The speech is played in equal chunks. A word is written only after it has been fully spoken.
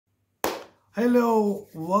Hello,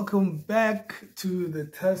 welcome back to the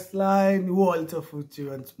test line. Walter Fuji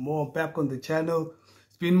once more back on the channel.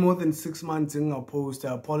 It's been more than 6 months in our post.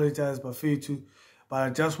 I apologize, but I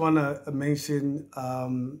just want to mention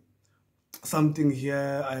something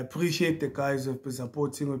here. I appreciate the guys who've been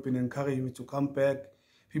supporting, who've been encouraging me to come back.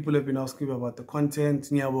 People have been asking me about the content,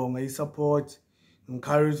 support,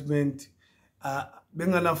 encouragement.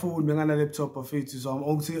 Being on a phone, being on a laptop, so I'm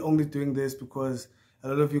only doing this because a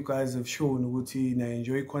lot of you guys have shown what I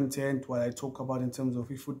enjoy content, what I talk about in terms of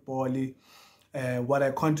football, what I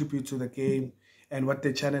contribute to the game, and what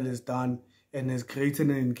the channel has done and has created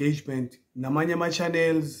an engagement. Namanya my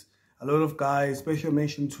channels, a lot of guys, special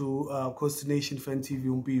mention to Destination Fan TV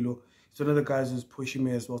Umpilo. It's one of the guys who's pushing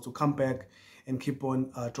me as well to come back and keep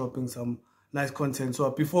on dropping some nice content. So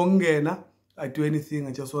before I do anything,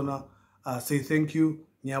 I just wanna say thank you,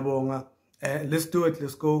 Nyabonga. Let's do it.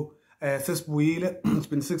 Let's go. It's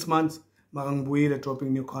been 6 months. Marang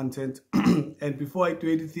dropping new content. And before I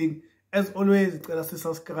do anything, as always,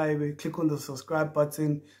 subscribe. Click on the subscribe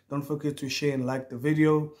button. Don't forget to share and like the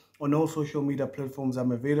video. On all social media platforms,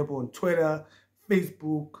 I'm available on Twitter,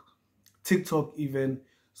 Facebook, TikTok even.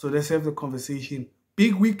 So let's have the conversation.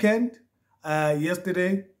 Big weekend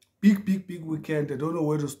yesterday. Big weekend. I don't know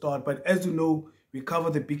where to start, but as you know, we cover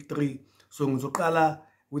the big three. So Ngzokala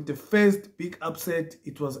with the first big upset,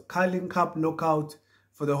 it was a Carling Cup knockout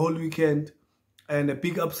for the whole weekend, and a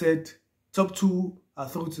big upset. Top two are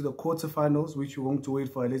through to the quarterfinals, which we're going to wait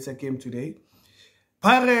for a later game today.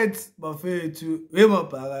 Pirates, Pirates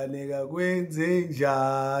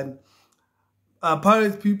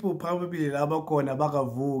people probably labakona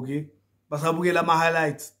bakavuki basabukela ama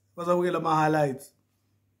highlights.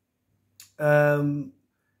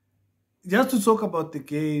 Just to talk about the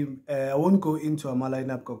game, I won't go into my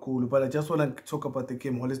lineup kakulu, but I just want to talk about the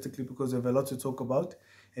game holistically because we have a lot to talk about,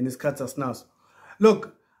 and it's cuts us now.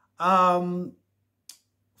 Look, for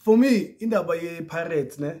me, in the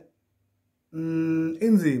Pirates,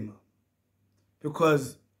 inzima,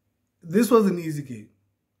 because this was an easy game.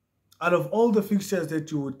 Out of all the fixtures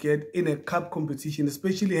that you would get in a cup competition,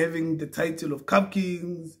 especially having the title of Cup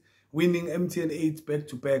Kings, winning MTN 8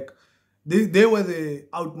 back-to-back, they were the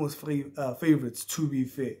utmost favorites, to be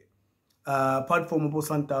fair. Apart from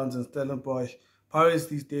Sundowns and Stellenbosch, Paris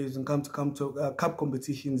these days, when come to cup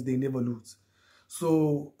competitions, they never lose.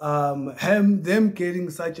 So them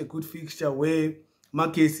getting such a good fixture where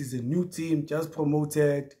Magesi is a new team, just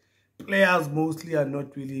promoted, players mostly are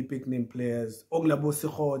not really big name players.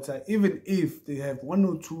 Even if they have 1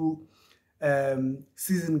 or 2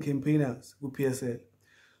 season campaigners with PSL.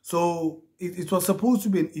 So it was supposed to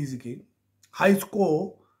be an easy game. High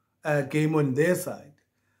score game on their side.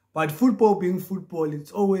 But football being football,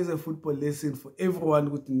 it's always a football lesson for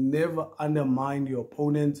everyone. Would never undermine your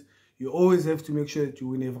opponent. You always have to make sure that you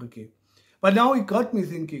win every game. But now it got me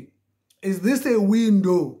thinking, is this a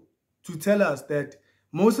window to tell us that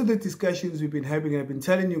most of the discussions we've been having, I've been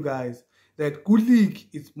telling you guys that good league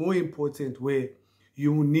is more important, where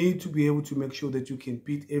you need to be able to make sure that you can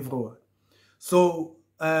beat everyone. So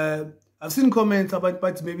I've seen comments about,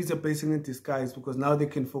 but maybe it's a blessing in disguise because now they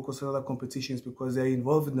can focus on other competitions because they're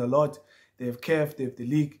involved in a lot. They have CAF, they have the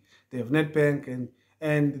league, they have Netbank,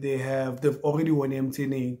 and they've already won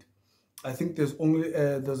MTN 8. I think there's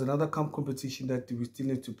another camp competition that we still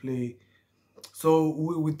need to play. So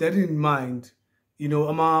with that in mind, the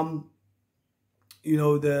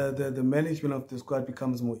management of the squad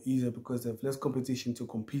becomes more easier because they have less competition to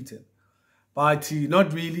compete in. But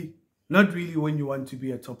not really when you want to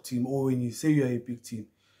be a top team or when you say you're a big team.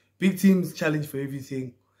 Big teams challenge for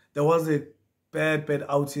everything. There was a bad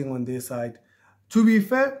outing on their side. To be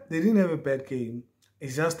fair, they didn't have a bad game.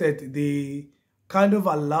 It's just that they kind of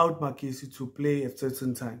allowed Magesi to play at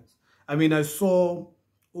certain times. I mean, I saw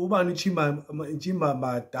Njimba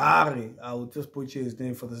Badare. I will just butcher his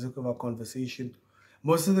name for the sake of our conversation.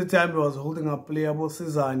 Most of the time, he was holding up playable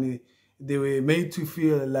Cezanne. They were made to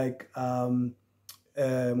feel like Martin.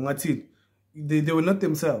 They were not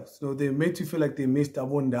themselves. They were made to feel like they missed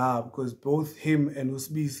Abonda because both him and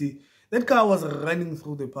Usbisi, that guy was running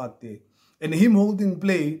through the park there. And him holding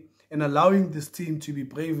play and allowing this team to be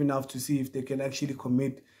brave enough to see if they can actually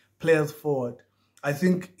commit players forward, I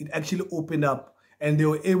think it actually opened up and they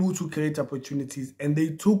were able to create opportunities and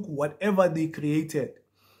they took whatever they created.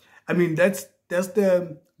 I mean, that's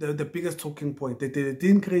the biggest talking point, that they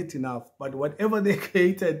didn't create enough, but whatever they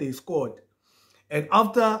created, they scored. And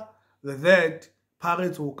after that,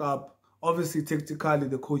 Pirates woke up. Obviously, tactically,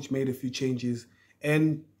 the coach made a few changes.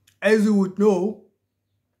 And as you would know,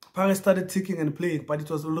 Pirates started ticking and playing, but it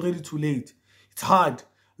was already too late. It's hard.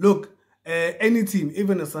 Look, any team,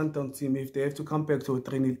 even a Sundowns team, if they have to come back to a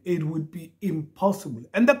 3-0, it would be impossible.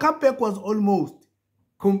 And the comeback was almost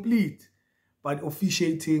complete, but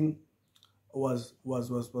officiating was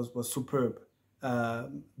superb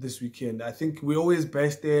this weekend. I think we always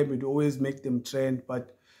bash them, we always make them trend,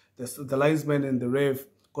 but the linesman and the ref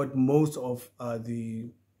got most of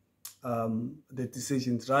the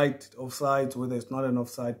decisions right, offside, whether it's not an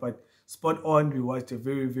offside, but spot on. We watched a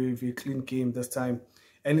very, very, very clean game this time.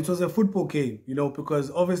 And it was a football game, you know,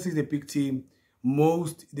 because obviously the big team,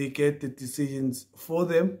 they get the decisions for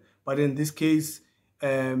them. But in this case,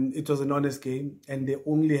 it was an honest game and they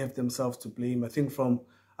only have themselves to blame. I think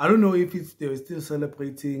I don't know if they were still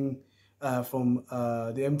celebrating from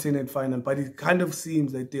the MTN final, but it kind of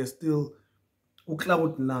seems that they're still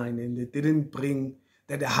cloud nine and they didn't bring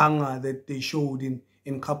that hunger that they showed in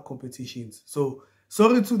cup competitions. So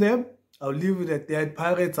sorry to them. I'll leave it at that.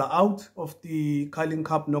 Pirates are out of the Carling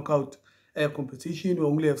Cup knockout competition. We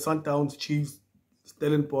only have Sundowns, Chiefs,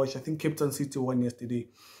 Stellenbosch. I think Captain City won yesterday.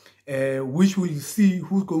 Which we'll see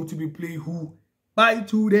who's going to be playing who by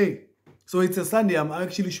today. So it's a Sunday. I'm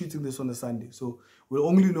actually shooting this on a Sunday. So we'll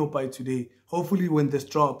only know by today. Hopefully when this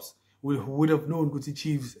drops, we would have known Guti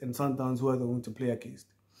Chiefs and Sundowns who are going to play against.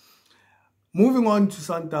 Moving on to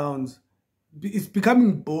Sundowns. It's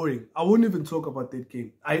becoming boring. I won't even talk about that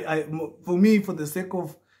game. For me, for the sake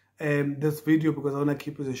of this video, because I want to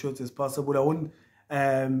keep it as short as possible, I won't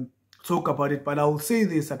talk about it, but I will say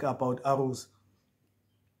this about Arrows.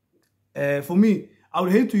 For me, I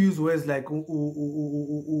would hate to use words like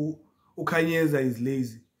Ukanyeza is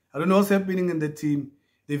lazy. I don't know what's happening in the team.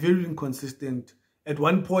 They're very inconsistent. At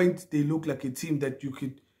one point, they look like a team that you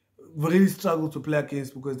could really struggle to play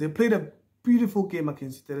against because they played a beautiful game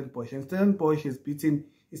against Stellenbosch. And Stellenbosch has beaten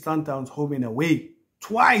Sundowns home and away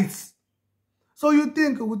twice. So you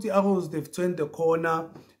think with the Arrows, they've turned the corner,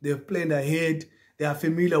 they've played ahead, they are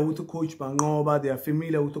familiar with the coach Bangoba, they are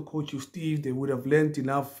familiar with the coach Steve, they would have learned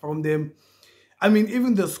enough from them. I mean,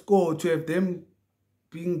 even the score, to have them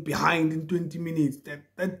being behind in 20 minutes,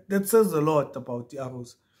 that says a lot about the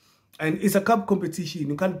Arrows. And it's a cup competition,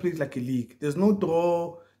 you can't play it like a league. There's no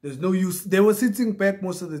draw, there's no use. They were sitting back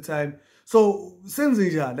most of the time. So,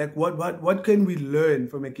 Senzija, like what can we learn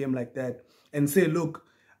from a game like that? And say, look,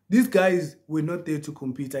 these guys were not there to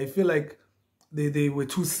compete. I feel like they were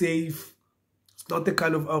too safe. It's not the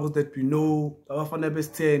kind of Arrows that we know.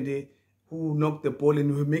 Who knock the ball and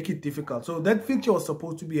who make it difficult. So that fixture was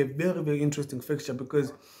supposed to be a very, very interesting fixture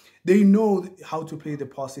because they know how to play the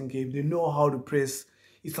passing game. They know how to press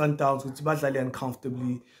Sundowns with badly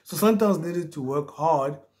uncomfortably. So Sundowns needed to work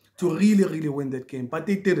hard to really, really win that game. But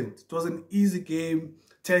they didn't. It was an easy game.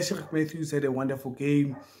 Tashrik Matthews had a wonderful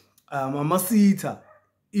game. Amasita,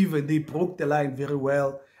 even, they broke the line very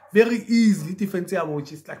well. Very easily. Defensive,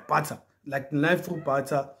 which is like butter. Like knife through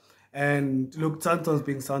butter. And look, Sundowns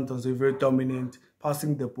being Sundowns, they're very dominant,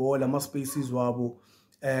 passing the ball, ama spaces wabo.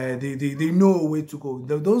 They know where to go.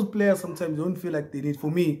 Those players sometimes don't feel like they need, for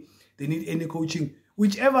me, they need any coaching.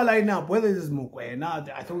 Whichever lineup, whether it is Mokwena,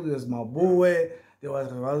 I thought there was Maboe, there was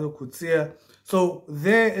Ravado Kutsia. So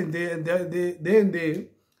there and there,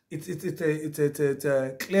 it's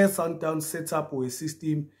a clear Sundowns setup or a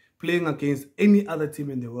system playing against any other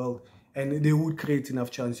team in the world. And they would create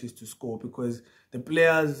enough chances to score because the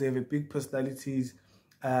players, they have a big personalities.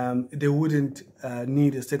 They wouldn't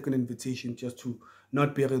need a second invitation just to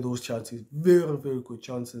not bury those chances. Very, very good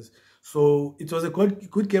chances. So it was a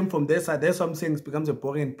good game from their side. That's what I'm saying. It becomes a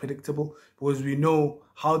boring and predictable because we know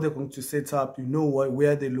how they're going to set up. You know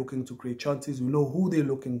where they're looking to create chances. We know who they're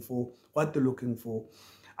looking for, what they're looking for.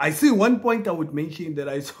 I see one point I would mention that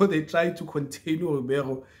I saw they tried to contain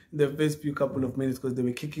Ribeiro in the first few couple of minutes because they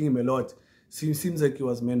were kicking him a lot. Seems like he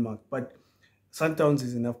was man-marked. But Sundowns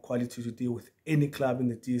is enough quality to deal with any club in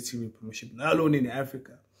the DSTV Premiership, not alone in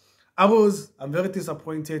Africa. Arrows, I'm very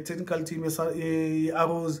disappointed. Technical team is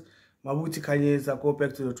Arrows, Mabuti Kanyeza, go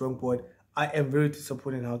back to the drawing board. I am very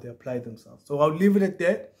disappointed in how they apply themselves. So I'll leave it at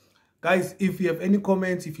that. Guys, if you have any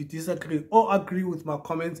comments, if you disagree or agree with my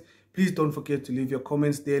comments, please don't forget to leave your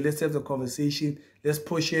comments there. Let's have the conversation. Let's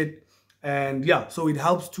push it. And yeah, so it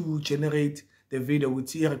helps to generate the video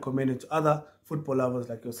which you recommend to other football lovers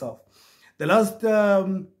like yourself. The last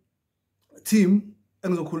team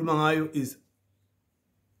is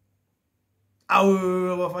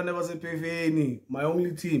my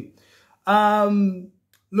only team.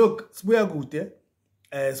 Look, it's good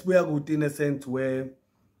in a sense where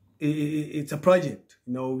it's a project.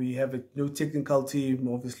 You know, we have a new technical team,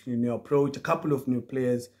 obviously new approach, a couple of new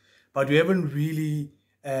players, but we haven't really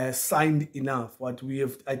signed enough. What we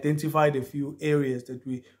have identified a few areas that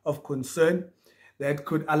we of concern. that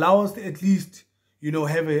could allow us to at least, you know,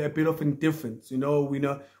 have a bit of indifference. You know, we're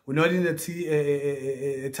not in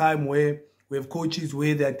a time where we have coaches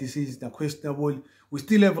where their decisions are questionable. We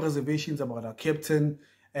still have reservations about our captain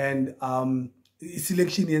and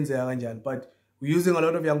selection in Zaranjan, but we're using a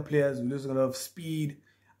lot of young players. We're using a lot of speed.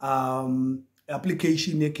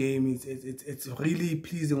 Application in the game, it's really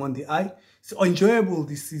pleasing on the eye. It's enjoyable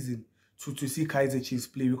this season to see Kaizer Chiefs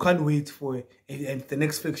play. We can't wait for the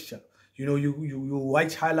next fixture. You know, you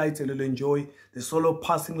watch highlights and you'll enjoy the solo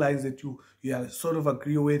passing lines that you sort of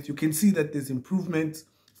agree with. You can see that there's improvements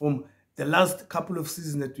from the last couple of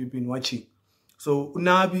seasons that we've been watching. So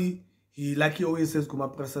Unabi, like he always says,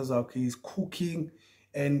 he's cooking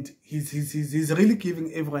and he's really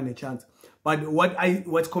giving everyone a chance. But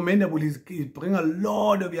what's commendable is he bring a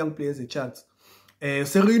lot of young players a chance.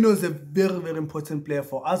 Serino is a very, very important player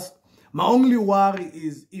for us. My only worry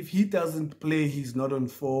is if he doesn't play, he's not on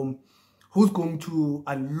form, who's going to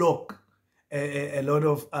unlock a lot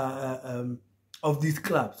of these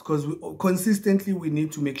clubs? Because consistently we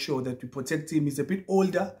need to make sure that we protect him. He's a bit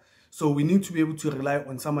older, so we need to be able to rely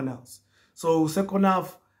on someone else. So second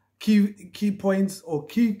half, key points or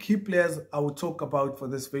key players I will talk about for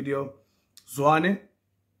this video: Zwane,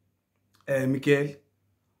 Miguel,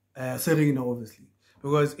 Serena, obviously.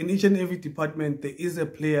 Because in each and every department, there is a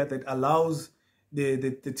player that allows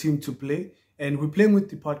the team to play. And we're playing with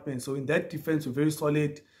departments. So in that defense, we're very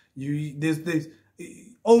solid. There's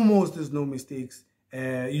no mistakes.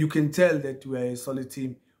 You can tell that we are a solid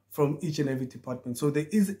team from each and every department. So there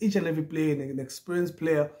is each and every player, an experienced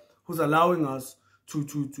player who's allowing us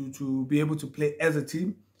to be able to play as a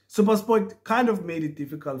team. SuperSport kind of made it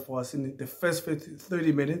difficult for us in the first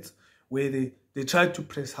 30 minutes where they tried to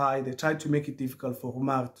press high. They tried to make it difficult for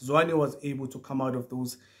Umar. Zwane was able to come out of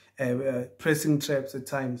those pressing traps at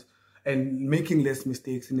times and making less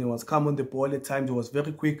mistakes. And he was calm on the ball at times. He was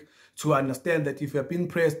very quick to understand that if you're being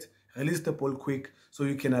pressed, release the ball quick so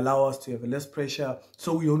you can allow us to have less pressure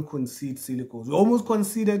so we don't concede silly goals. We almost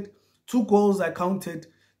conceded 2 goals. I counted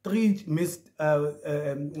 3 missed,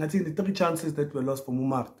 I think the 3 chances that were lost from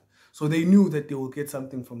Umar. So they knew that they will get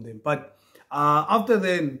something from them. But after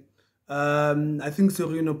then, I think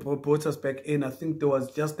Sereno brought us back in. I think there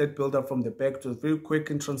was just that build-up from the back. It was very quick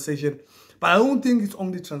in transition. But I don't think it's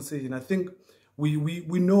only transition. I think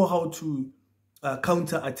we know how to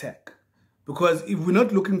counter-attack. Because if we're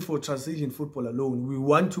not looking for transition football alone, we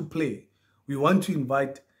want to play. We want to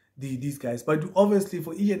invite these guys. But obviously,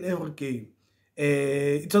 for each and every game,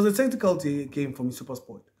 it was a tactical game for me,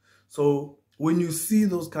 SuperSport. So when you see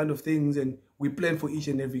those kind of things and we plan for each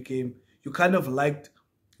and every game, you kind of liked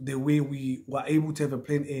the way we were able to have a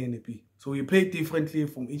plan A and a B. So we play differently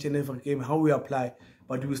from each and every game, how we apply,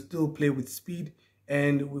 but we still play with speed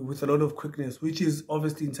and with a lot of quickness, which is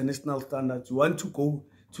obviously international standards. You want to go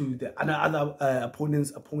to the other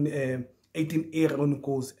opponents, 18 run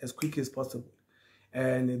goals as quick as possible.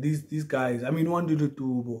 And these guys, I mean,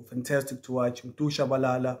 Wandudu, fantastic to watch.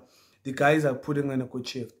 Shabalala, the guys are putting in a good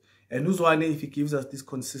shift. And Uzwane, if he gives us these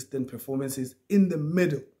consistent performances in the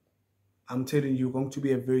middle, I'm telling you, going to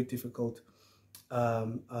be a very difficult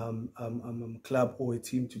club or a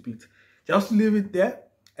team to beat. Just leave it there.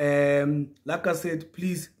 Like I said,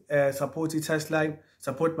 please support the touchline,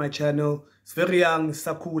 support my channel. It's very young, it's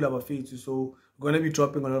so cool about feature, so we're going to be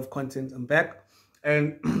dropping a lot of content. I'm back.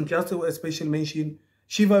 And just a special mention,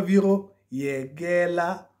 Shiva Viro,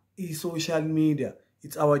 Yegela, social media.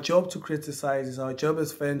 It's our job to criticize. It's our job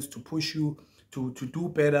as fans to push you to do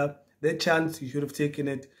better. That chance, you should have taken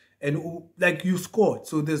it. And like you scored.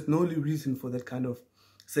 So there's no reason for that kind of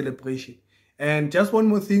celebration. And just one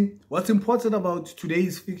more thing. What's important about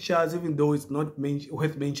today's fixtures, even though it's not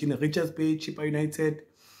worth mentioning, Richards Bay, Chippa United,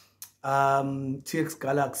 TX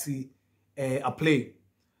Galaxy are playing.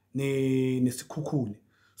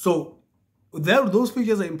 So those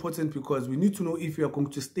fixtures are important because we need to know if we are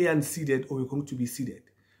going to stay unseeded or we're going to be seeded.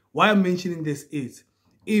 Why I'm mentioning this is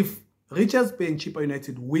if Richards Bay and Chippa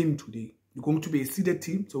United win today, we're going to be a seeded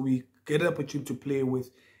team, so we get an opportunity to play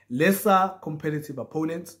with lesser competitive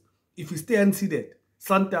opponents. If we stay unseeded,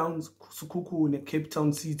 Sundowns, Sukukune, Cape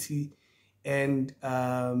Town City, and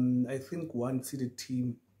I think one seeded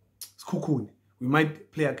team, Sukukune, we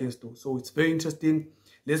might play against those. So it's very interesting.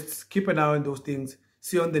 Let's keep an eye on those things.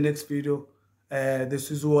 See you on the next video. This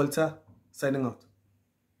is Walter, signing out.